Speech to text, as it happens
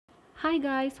Hi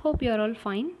guys, hope you are all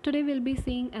fine. Today we'll be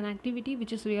seeing an activity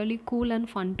which is really cool and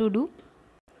fun to do.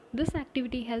 This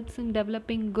activity helps in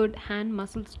developing good hand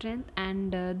muscle strength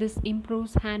and this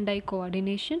improves hand-eye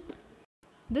coordination.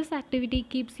 This activity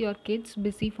keeps your kids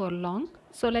busy for long.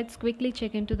 So let's quickly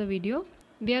check into the video.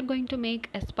 We are going to make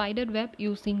a spider web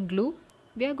using glue.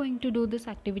 We are going to do this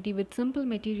activity with simple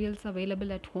materials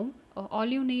available at home. All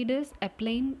you need is a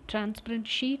plain transparent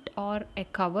sheet or a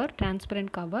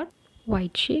transparent cover,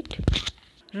 white sheet,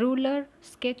 ruler,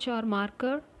 sketch or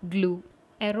marker, glue,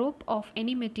 a rope of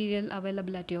any material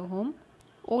available at your home,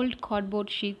 old cardboard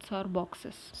sheets or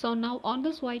boxes. So now on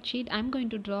this white sheet I'm going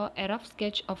to draw a rough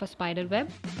sketch of a spider web.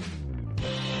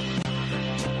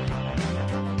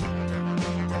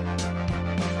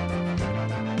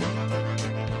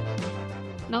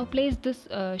 Now place this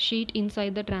sheet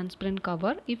inside the transparent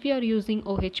cover. If you are using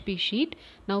OHP sheet,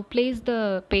 now place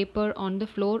the paper on the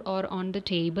floor or on the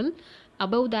table.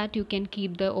 Above that you can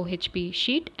keep the OHP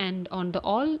sheet, and on the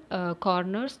all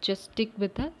corners just stick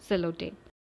with a cello tape.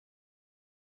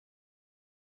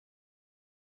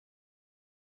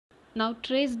 Now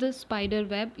trace the spider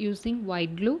web using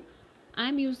white glue. I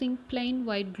am using plain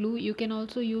white glue. You can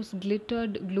also use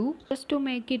glittered glue. Just to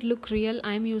make it look real,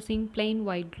 I am using plain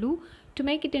white glue. To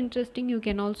make it interesting, you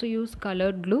can also use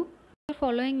colored glue. If you are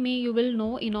following me, you will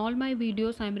know in all my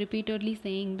videos I am repeatedly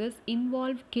saying this: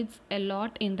 involve kids a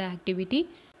lot in the activity.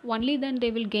 Only then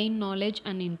they will gain knowledge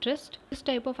and interest. This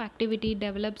type of activity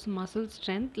develops muscle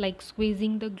strength like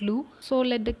squeezing the glue. So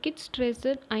let the kids trace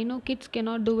it. I know kids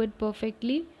cannot do it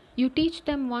perfectly. You teach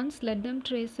them once, let them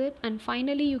trace it, and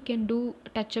finally you can do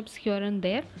touch-ups here and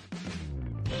there.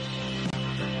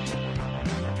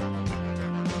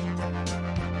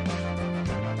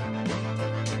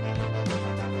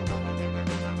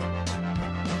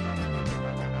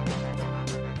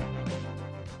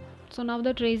 So now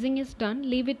the tracing is done.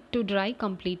 Leave it to dry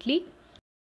completely.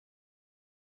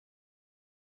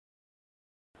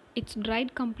 It's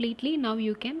dried completely. Now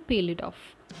you can peel it off.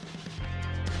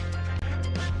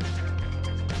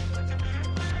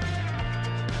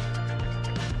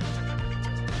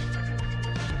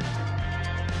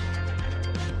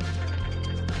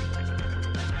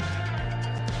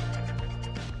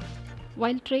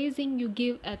 While tracing, you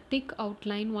give a thick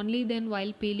outline. Only then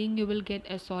while peeling you will get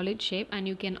a solid shape and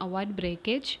you can avoid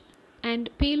breakage. And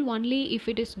peel only if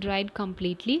it is dried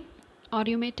completely, or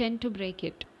you may tend to break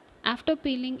it. After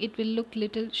peeling it will look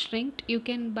little shrinked. You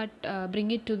can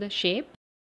bring it to the shape.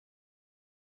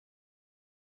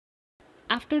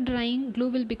 After drying, glue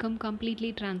will become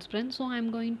completely transparent, so I am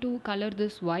going to color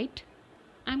this white.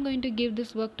 I am going to give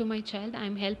this work to my child. I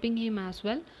am helping him as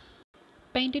well.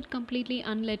 Paint it completely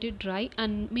and let it dry,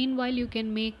 and meanwhile you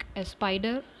can make a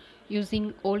spider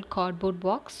using old cardboard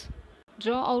box.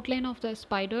 Draw outline of the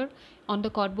spider on the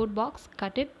cardboard box,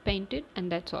 cut it, paint it, and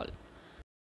that's all.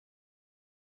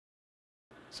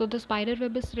 So the spider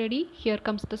web is ready. Here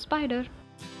comes the spider.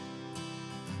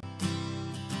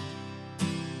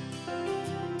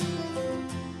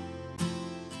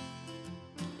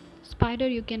 Spider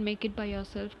you can make it by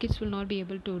yourself. Kids will not be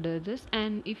able to do this.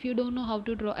 And if you don't know how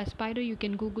to draw a spider, you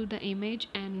can Google the image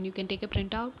and you can take a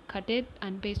printout, cut it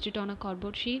and paste it on a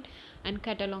cardboard sheet and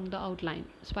cut along the outline.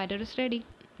 Spider is ready.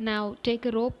 Now take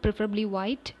a rope, preferably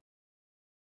white,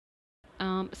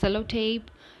 cello tape,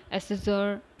 a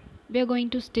scissor. We are going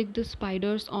to stick the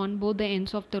spiders on both the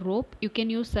ends of the rope. You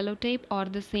can use cello tape or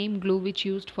the same glue which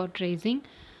used for tracing.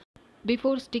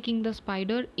 Before sticking the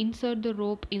spider, insert the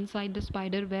rope inside the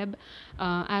spider web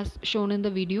as shown in the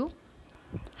video.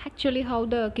 Actually, how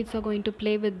the kids are going to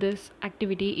play with this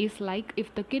activity is like,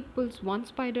 if the kid pulls one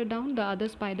spider down, the other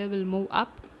spider will move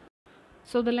up.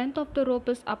 So the length of the rope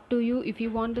is up to you. If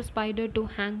you want the spider to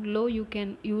hang low, you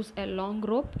can use a long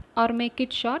rope or make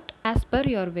it short as per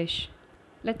your wish.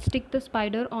 Let's stick the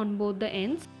spider on both the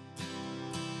ends.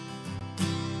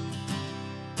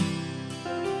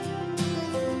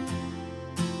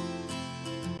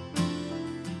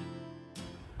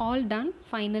 All done.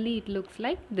 Finally it looks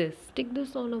like this. Stick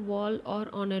this on a wall or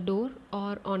on a door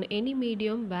or on any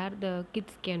medium where the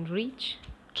kids can reach.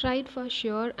 Try it for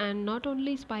sure. And not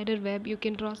only spider web, you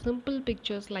can draw simple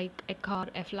pictures like a car,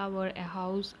 a flower, a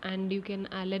house, and you can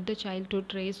let the child to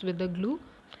trace with the glue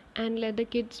and let the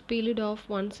kids peel it off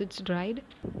once it's dried.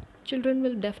 Children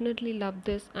will definitely love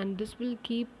this, and this will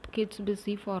keep kids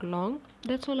busy for long.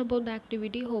 That's all about the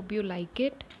activity. Hope you like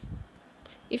it.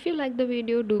 If you like the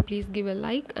video, do please give a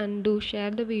like and do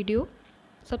share the video.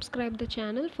 Subscribe the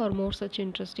channel for more such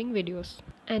interesting videos.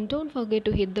 And don't forget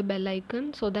to hit the bell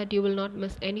icon so that you will not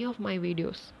miss any of my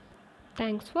videos.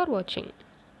 Thanks for watching.